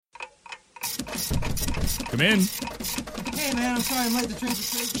Come in. Hey, man, I'm sorry I'm late. The train's a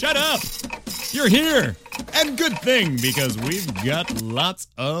station. Shut up! You're here! And good thing, because we've got lots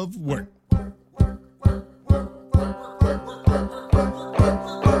of work.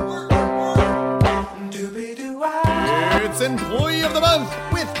 It's Employee of the Month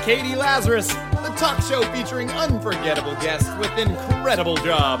with Katie Lazarus, the talk show featuring unforgettable guests with incredible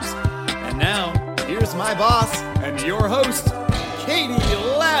jobs. And now, here's my boss and your host, Katie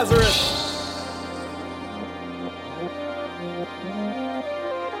Lazarus.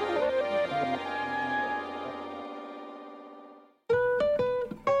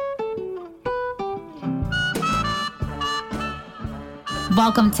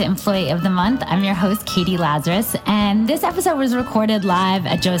 Welcome to Employee of the Month. I'm your host, Katie Lazarus, and this episode was recorded live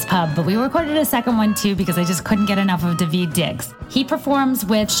at Joe's Pub, but we recorded a second one too because I just couldn't get enough of David Diggs. He performs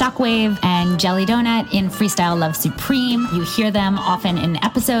with Shockwave and Jelly Donut in Freestyle Love Supreme. You hear them often in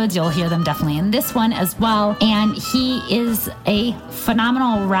episodes. You'll hear them definitely in this one as well. And he is a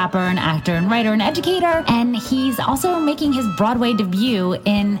phenomenal rapper and actor and writer and educator. And he's also making his Broadway debut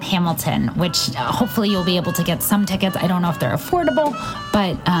in Hamilton, which hopefully you'll be able to get some tickets. I don't know if they're affordable,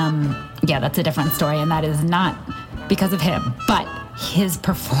 but yeah, that's a different story. And that is not because of him, but his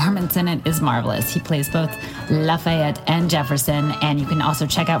performance in it is marvelous. He plays both Lafayette and Jefferson, and you can also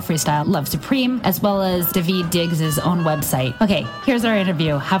check out Freestyle Love Supreme, as well as David Diggs' own website. Okay, here's our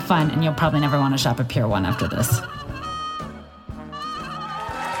interview. Have fun, and you'll probably never want to shop at Pier 1 after this. I'm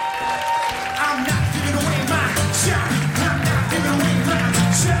not giving away my shot. I'm not giving away my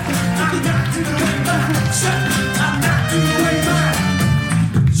shot. I'm not giving away my shot. I'm not giving away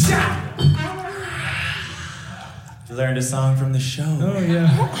my shot. Learned a song from the show. Oh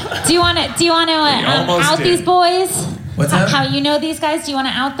yeah. Do you want to out did. these boys? What's that? How you know these guys? Do you want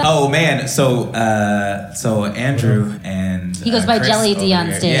to out them? Oh man, so Andrew and He goes by Chris Jelly D over on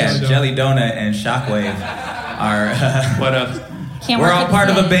here. stage. Yeah, Jelly Donut and Shockwave are. What up? Can't We're work all with part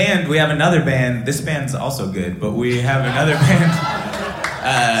the of a same. band. We have another band. This band's also good, but we have another band.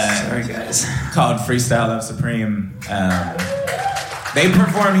 Sorry guys. Called Freestyle Love Supreme. They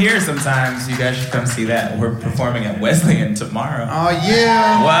perform here sometimes. You guys should come see that. We're performing at Wesleyan tomorrow. Oh,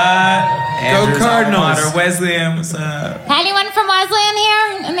 yeah. What? Andrew's Cardinals. alma mater, Wesleyan. What's up? Anyone from Wesleyan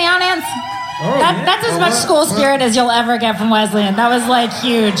here in the audience? Oh, That's as much school spirit as you'll ever get from Wesleyan. That was like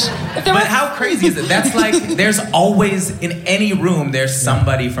huge. If there But was, how crazy is it? That's like, there's always, in any room, there's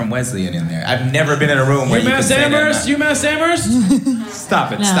somebody from Wesleyan in there. I've never been in a room where you can UMass say that. Amherst? UMass Amherst?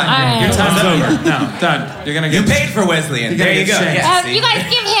 Stop it, No, stop all it. right. Your time's over. No, done. You're gonna You get. paid for Wesleyan. There you go. get Yeah, see? you guys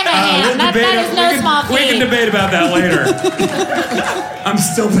give him a hand. That is no small We can feat. debate about that later. I'm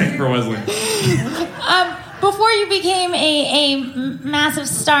still paying for Wesleyan. Before you became a massive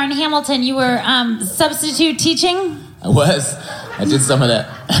star in Hamilton, you were substitute teaching. I did some of that.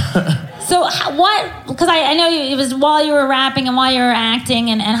 So what? Because I know it was while you were rapping and while you were acting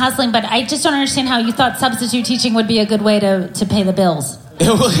and hustling, but I just don't understand how you thought substitute teaching would be a good way to pay the bills.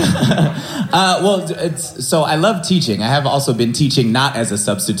 So I love teaching. I have also been teaching not as a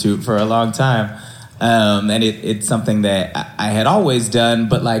substitute for a long time. And it's something that I had always done,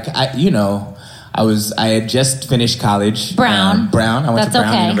 but like, I had just finished college. Brown. I went to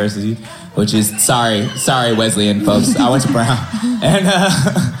Brown okay. University, which is, sorry Wesleyan folks. I went to Brown. And,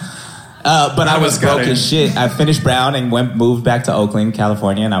 but I was broke as shit. I finished Brown and moved back to Oakland,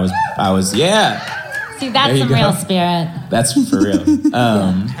 California, and I was yeah. See, that's There you some go. real spirit. That's for real.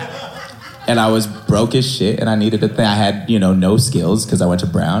 And I was broke as shit, and I needed a thing. I had, no skills because I went to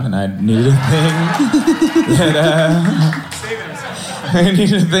Brown, and I needed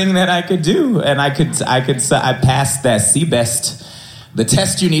a thing that I could do, and I passed that CBEST. The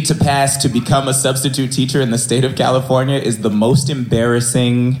test you need to pass to become a substitute teacher in the state of California is the most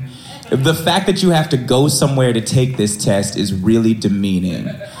embarrassing. The fact that you have to go somewhere to take this test is really demeaning.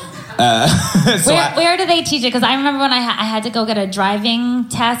 Where do they teach it? Because I remember when I had to go get a driving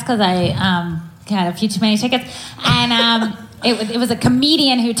test because I had a few too many tickets, and it was a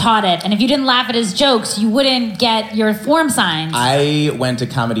comedian who taught it. And if you didn't laugh at his jokes, you wouldn't get your form signed. I went to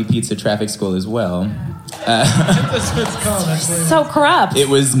Comedy Pizza Traffic School as well. That's what it's called. Actually. So corrupt. It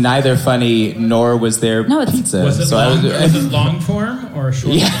was neither funny nor was there pizza. Was it so long? was it long form or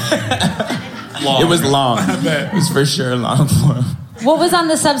short? It was long. It was for sure long form. What was on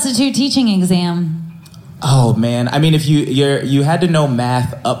the substitute teaching exam? Oh man, I mean, if you had to know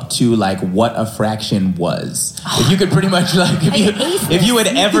math up to like what a fraction was. If you could pretty much like if you had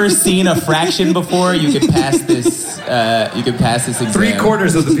ever seen a fraction before, you could pass this. You could pass this exam.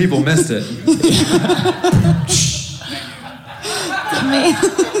 3/4 of the people missed it.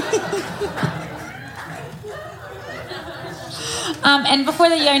 And before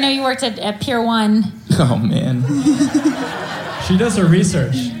that, I know you worked at Pier 1. Oh, man. She does her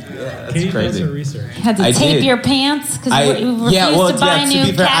research. Katie does crazy. her research. Had to I tape did. your pants because you refused to buy new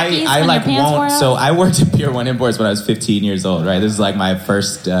to be fair, khakis I when like your pants wore won't. out? So I worked at Pier 1 Imports when I was 15 years old, right? This is like my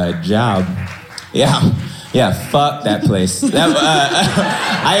first job. Yeah, fuck that place.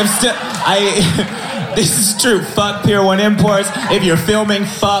 This is true. Fuck Pier 1 Imports. If you're filming,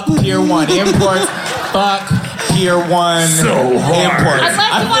 fuck Pier 1 Imports. Fuck Pier 1 Imports.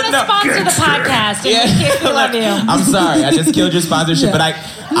 Unless you want to sponsor the podcast, in which case we love you. I'm sorry, I just killed your sponsorship, but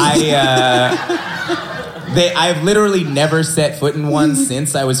I've literally never set foot in one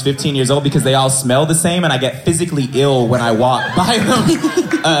since I was 15 years old because they all smell the same and I get physically ill when I walk by them.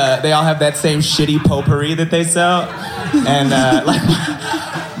 They all have that same shitty potpourri that they sell. And like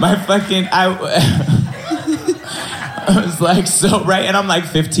my fucking... I was like, so right, and I'm like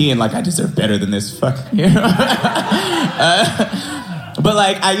 15, like I deserve better than this, fuck. You know? But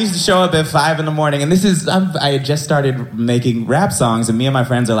like, I used to show up at 5 in the morning, and I had just started making rap songs, and me and my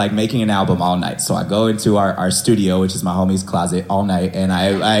friends are like making an album all night. So I go into our studio, which is my homie's closet, all night, and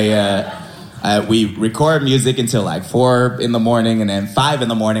we record music until like 4 in the morning, and then 5 in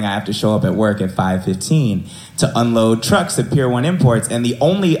the morning I have to show up at work at 5:15 to unload trucks at Pier 1 Imports, and the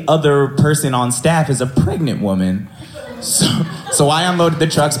only other person on staff is a pregnant woman. So I unloaded the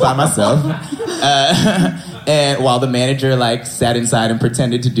trucks by myself. And while the manager like sat inside and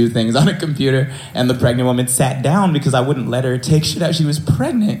pretended to do things on a computer, and the pregnant woman sat down because I wouldn't let her take shit out. She was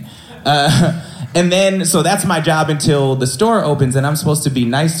pregnant. And then, so that's my job until the store opens, and I'm supposed to be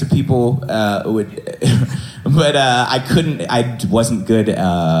nice to people, but I wasn't good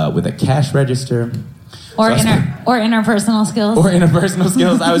with a cash register. Or interpersonal skills. Or interpersonal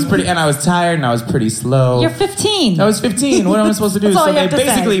skills. I was tired and I was pretty slow. You're 15. I was 15. What am I supposed to do? That's all So you have to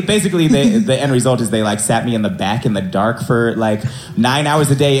basically the end result is they like sat me in the back in the dark for like 9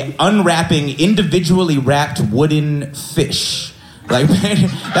 hours a day unwrapping individually wrapped wooden fish. Like,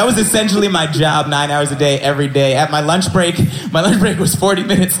 that was essentially my job, 9 hours a day, every day. At my lunch break was 40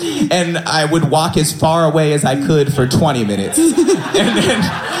 minutes, and I would walk as far away as I could for 20 minutes. And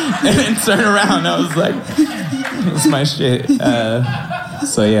then turn around. I was like, that's my shit.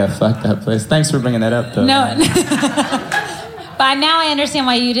 So yeah, fuck that place. Thanks for bringing that up, though. No. But now I understand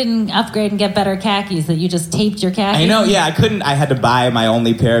why you didn't upgrade and get better khakis, that you just taped your khakis. I know, yeah, I couldn't. I had to buy my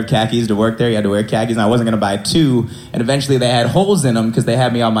only pair of khakis to work there. You had to wear khakis, and I wasn't going to buy 2. And eventually they had holes in them because they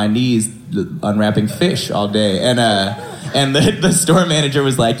had me on my knees unwrapping fish all day. And the store manager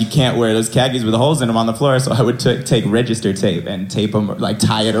was like, you can't wear those khakis with holes in them on the floor. So I would take register tape and tape them, like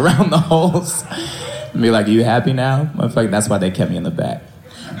tie it around the holes. And be like, are you happy now? Motherfucker, that's why they kept me in the back.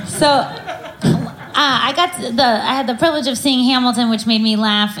 So... I had the privilege of seeing Hamilton, which made me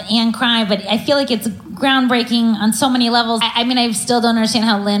laugh and cry, but I feel like it's groundbreaking on so many levels. I mean, I still don't understand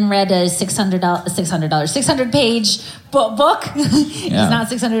how Lynn read a $600-page book. It's not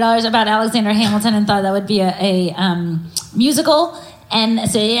 $600 about Alexander Hamilton and thought that would be a musical. And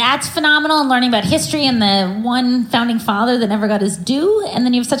so that's phenomenal, and learning about history and the one founding father that never got his due, and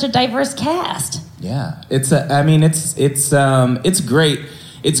then you have such a diverse cast. Yeah, it's great.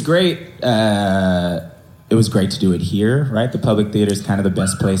 It's great. It was great to do it here, right? The Public Theater is kind of the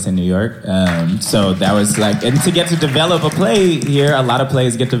best place in New York. So that was like, and to get to develop a play here, a lot of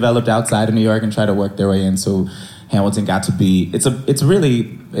plays get developed outside of New York and try to work their way in. So Hamilton got to be, it's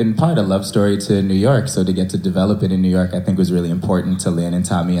really, in part, a love story to New York. So to get to develop it in New York, I think was really important to Lynn and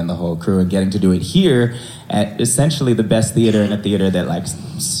Tommy and the whole crew. And getting to do it here at essentially the best theater, in a theater that like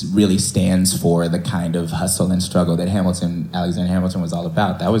really stands for the kind of hustle and struggle that Alexander Hamilton was all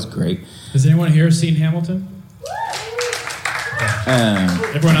about. That was great. Has anyone here seen Hamilton?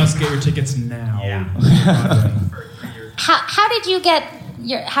 Everyone else, get your tickets now. Yeah. How did you get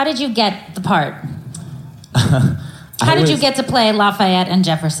the part? How did you get to play Lafayette and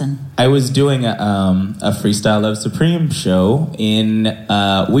Jefferson? I was doing a Freestyle Love Supreme show in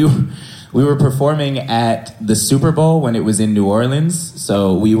we were performing at the Super Bowl when it was in New Orleans.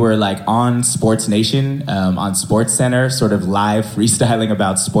 So we were like on Sports Nation, on Sports Center, sort of live freestyling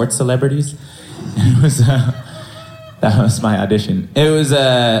about sports celebrities. It was that was my audition. It was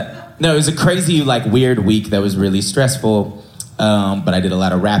it was a crazy like weird week that was really stressful. But I did a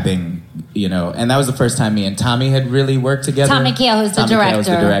lot of rapping, you know, and that was the first time me and Tommy had really worked together. Tommy Kail, who's the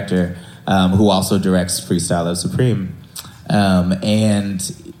director. Who also directs Freestyle Love Supreme. And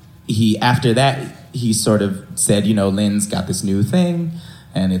after that, he sort of said, you know, Lynn's got this new thing,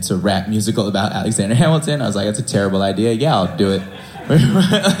 and it's a rap musical about Alexander Hamilton. I was like, that's a terrible idea. Yeah, I'll do it.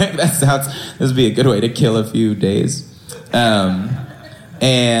 This would be a good way to kill a few days. And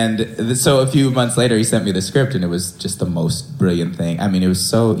so a few months later, he sent me the script, and it was just the most brilliant thing. I mean, it was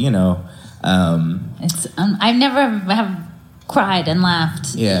so, you know, It's I never have cried and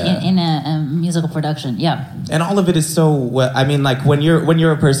laughed in a musical production. Yeah. And all of it is so well, I mean, like when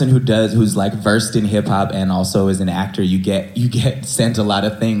you're a person who's like versed in hip hop and also is an actor, you get sent a lot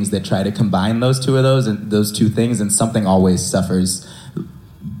of things that try to combine those two things, and something always suffers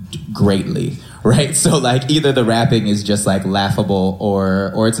greatly, right? So like either the rapping is just like laughable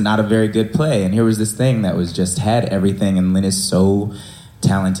or it's not a very good play. And here was this thing that was just had everything, and Lynn is so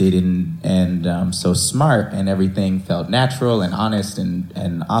talented and so smart, and everything felt natural and honest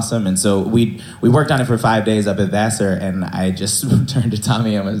and awesome. And so we worked on it for 5 days up at Vassar, and I just turned to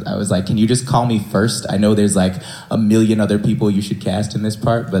Tommy and I was like, can you just call me first? I know there's like a million other people you should cast in this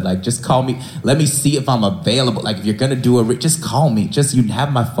part, but like just call me, let me see if I'm available. Like if you're gonna do just call me. Just, you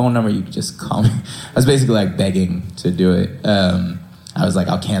have my phone number, you can just call me. I was basically like begging to do it. I was like,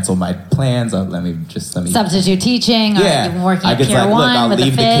 I'll cancel my plans. Let me substitute teaching. Yeah, or even working I at guess Pier like, 1 look, I'll with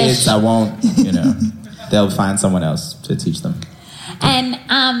leave the the fish. kids. I won't, they'll find someone else to teach them. And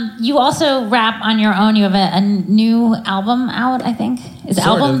you also rap on your own. You have a new album out, I think. Is Sort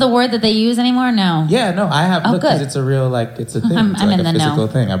album of. the word that they use anymore? No. Yeah, no, I have. Oh, Look, 'cause good. it's a real it's a thing. I'm It's like in a the know. physical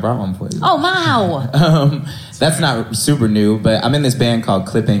thing. I brought one for you. Oh, wow. That's not super new, but I'm in this band called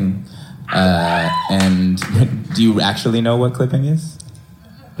Clipping. And do you actually know what Clipping is?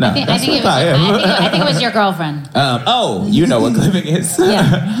 No, I think that's it what was, I thought, I think it was your girlfriend. oh, you know what Clipping is.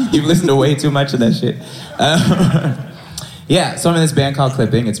 Yeah. You've listened to way too much of that shit. Yeah, so I'm in this band called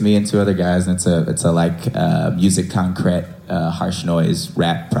Clipping. It's me and two other guys, and it's a like music concrete, harsh noise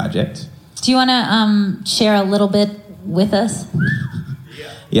rap project. Do you want to share a little bit with us?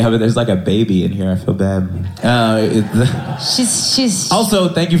 Yeah, but there's like a baby in here. I feel bad. She's Also,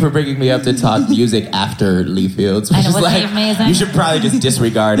 thank you for bringing me up to talk music after Lee Fields. Which I know, is wasn't like, he amazing? you should probably just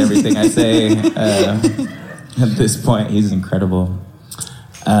disregard everything I say. At this point, he's incredible.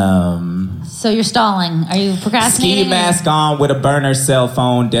 So you're stalling. Are you procrastinating? Ski mask on with a burner cell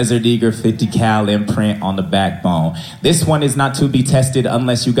phone, Desert Eagle 50 cal imprint on the backbone. This one is not to be tested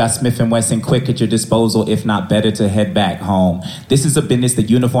unless you got Smith & Wesson quick at your disposal. If not, better to head back home. This is a business. The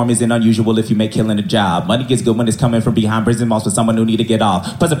uniform isn't unusual if you make killing a job. Money gets good when it's coming from behind prison walls for someone who need to get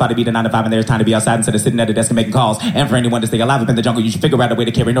off. Plus, about to be the 9 to 5 and there's time to be outside instead of sitting at a desk and making calls. And for anyone to stay alive up in the jungle, you should figure out a way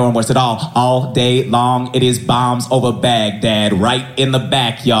to carry no remorse at all. All day long, it is bombs over Baghdad, right in the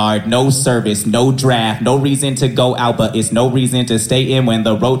backyard. No service, no draft, no reason to go out, but it's no reason to stay in when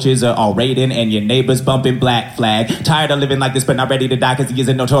the roaches are all raiding and your neighbors bumping black flag. Tired of living like this, but not ready to die because he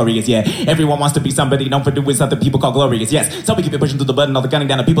isn't notorious. Yeah, everyone wants to be somebody known for doing something people call glorious. Yes, so we keep it pushing through the blood and all the gunning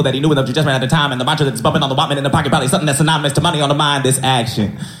down the people that he knew enough to just ran out of time. And the mantra that's bumping on the Walkman in the pocket, probably something that's synonymous to money on the mind. This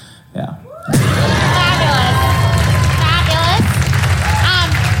action, yeah. Fabulous.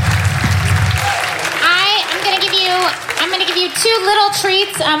 I'm going to give you two little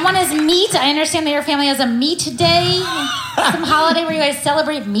treats. One is meat. I understand that your family has a meat day, some holiday where you guys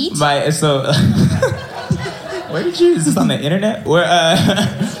celebrate meat. Where did you? Is this on the internet? Where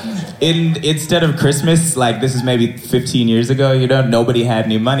instead of Christmas, like this is maybe 15 years ago. Nobody had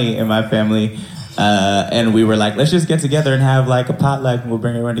any money in my family. And we were like, let's just get together and have like a potluck, and we'll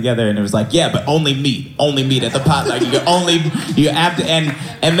bring everyone together. And it was like, yeah, but only meat at the potluck. You have to,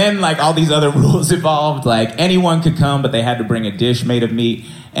 and then like all these other rules evolved. Like anyone could come, but they had to bring a dish made of meat.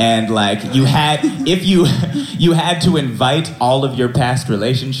 And like you had to invite all of your past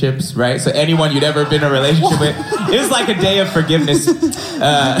relationships, right? So anyone you'd ever been in a relationship with. It was like a day of forgiveness. This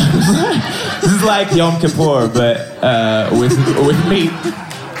is like Yom Kippur, but with meat.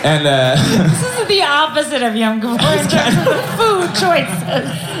 And this is the opposite of Yom Kippur in terms of the food choices.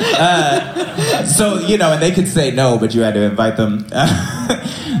 So, and they could say no, but you had to invite them.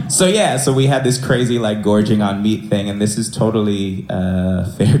 So we had this crazy, like, gorging on meat thing, and this is totally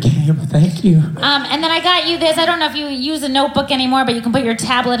fair game. Thank you. And then I got you this. I don't know if you use a notebook anymore, but you can put your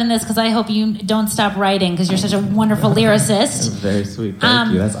tablet in this because I hope you don't stop writing because you're such a wonderful lyricist. Very sweet.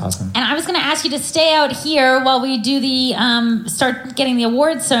 Thank you. That's awesome. And I was going to ask you to stay out here while we do the start getting the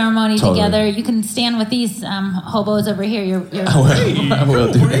awards ceremony together. You can stand with these hobos over here. I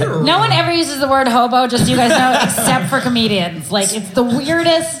will do that. No one ever uses the word hobo, just so you guys know, except for comedians. Like, it's the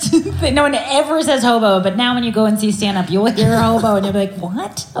weirdest thing. No one ever says hobo, but now when you go and see stand-up, you'll hear hobo, and you'll be like,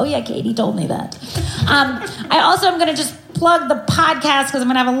 what? Oh, yeah, Katie told me that. I also am going to just plug the podcast because I'm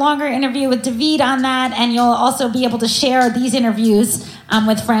going to have a longer interview with David on that, and you'll also be able to share these interviews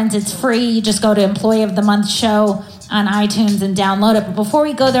with friends. It's free. You just go to Employee of the Month Show on iTunes and download it. But before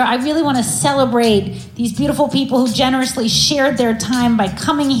we go there, I really want to celebrate these beautiful people who generously shared their time by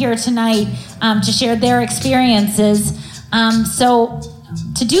coming here tonight to share their experiences. So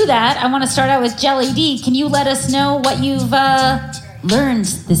to do that, I want to start out with Jelly D. Can you let us know what you've learned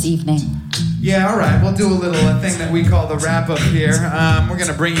this evening? Yeah, all right. We'll do a little thing that we call the wrap-up here. We're going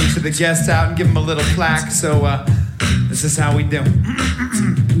to bring each of the guests out and give them a little plaque. So this is how we do.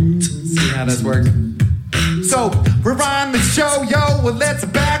 See how this works. So, we're on the show, yo. Well, let's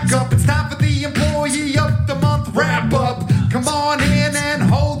back up. It's time for the Employee of the Month wrap-up. Come on in and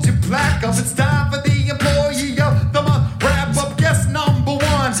hold your plaque up. It's time for the Employee of the Month wrap-up. Guest number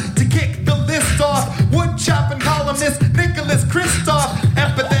one to kick the list off. Wood-chopping columnist Nicholas Kristoff.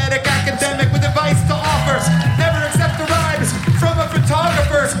 Empathetic academic with advice to offer. Never accept a ride from a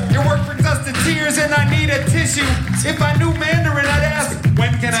photographer. Your work brings us to tears and I need a tissue. If I knew Mandarin, I'd ask,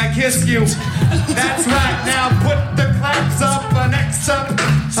 when can I kiss you? That's right, now put the claps up. Next up,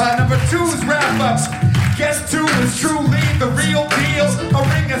 number two's wrap-ups. Guess two is truly the real deal. A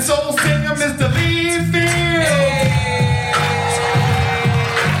ring of soul singer, Mr. Lee Fields.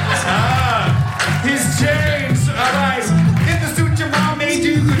 He's changed, alright. In the suit your mom made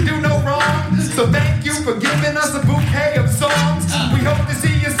you, you could do no wrong. So thank you for giving us a bouquet of songs. We hope to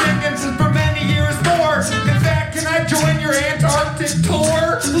see you singing for many years more. In fact, can I join your Antarctic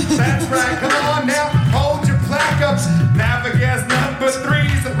tour? That's right, come on now, hold your plaque up. Now for guest number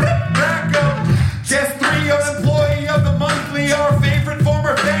three's rack up. Guest three, our Employee of the Monthly, our favorite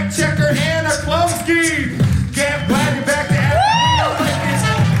former fact checker, Hannah Klumsky. Can't glad you're back to acting.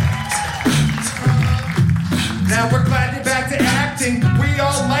 Now we're glad you're back to acting. We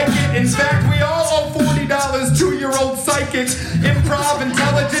all like it. In fact, we all owe $40 to your old psychic. Improv,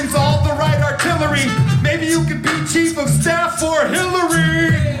 intelligence, all the right artillery. Maybe you could be chief of staff for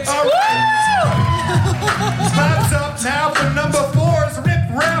Hillary. All right. Claps up now for number four's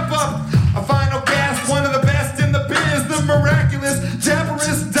Rip Wrap Up. A final cast, one of the best in the biz, the miraculous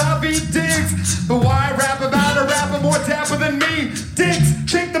Deborah's David Diggs. The why rap about a rapper more tapper than me. Diggs,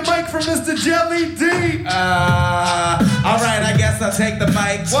 take the mic from Mr. Jelly D. Alright, I guess I'll take the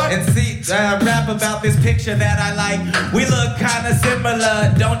mic and see, rap about this picture that I like. We look kinda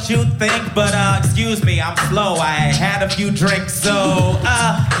similar, don't you think? But excuse me, I'm slow, I had a few drinks. So,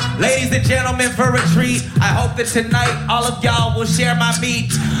 ladies and gentlemen, for a treat, I hope that tonight all of y'all will share my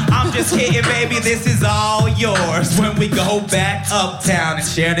meat. I'm just kidding, baby, this is all yours when we go back uptown and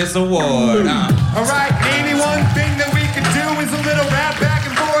share this award. Alright, maybe one thing that we could do is a little rap back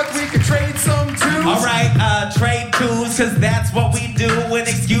and forth. We could trade some tunes. Alright, trade tunes, cause that's what we do. And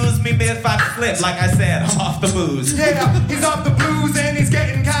excuse me if I flip, like I said, I'm off the booze. Yeah, he's off the blues and he's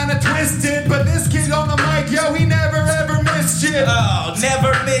getting kinda twisted. But this kid on the mic, yo, he never ever missed shit. Oh,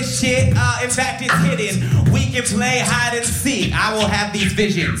 never miss shit. In fact, it's hidden. We can play hide and seek. I will have these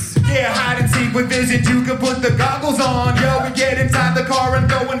visions. Yeah, hide and seek with visions. You can put the goggles on. Yo, we get inside the car and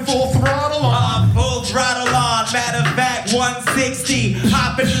going full throttle on. Full throttle on. Matter of fact, 160.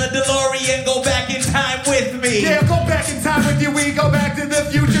 Hop in the DeLorean, go back in time with me. Yeah, go back in time with you. We go back to the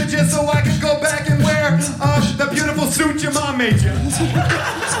future just so I can go back and wear the beautiful suit your mom made you.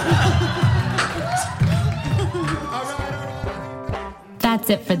 That's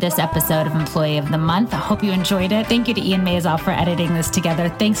it for this episode of Employee of the Month. I hope you enjoyed it. Thank you to Ian Maisel for editing this together.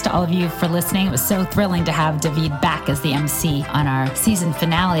 Thanks to all of you for listening. It was so thrilling to have David back as the MC on our season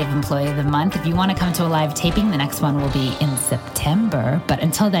finale of Employee of the Month. If you want to come to a live taping, the next one will be in September. But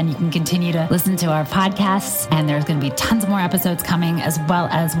until then, you can continue to listen to our podcasts, and there's going to be tons more episodes coming, as well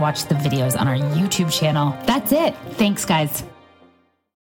as watch the videos on our YouTube channel. That's it. Thanks, guys.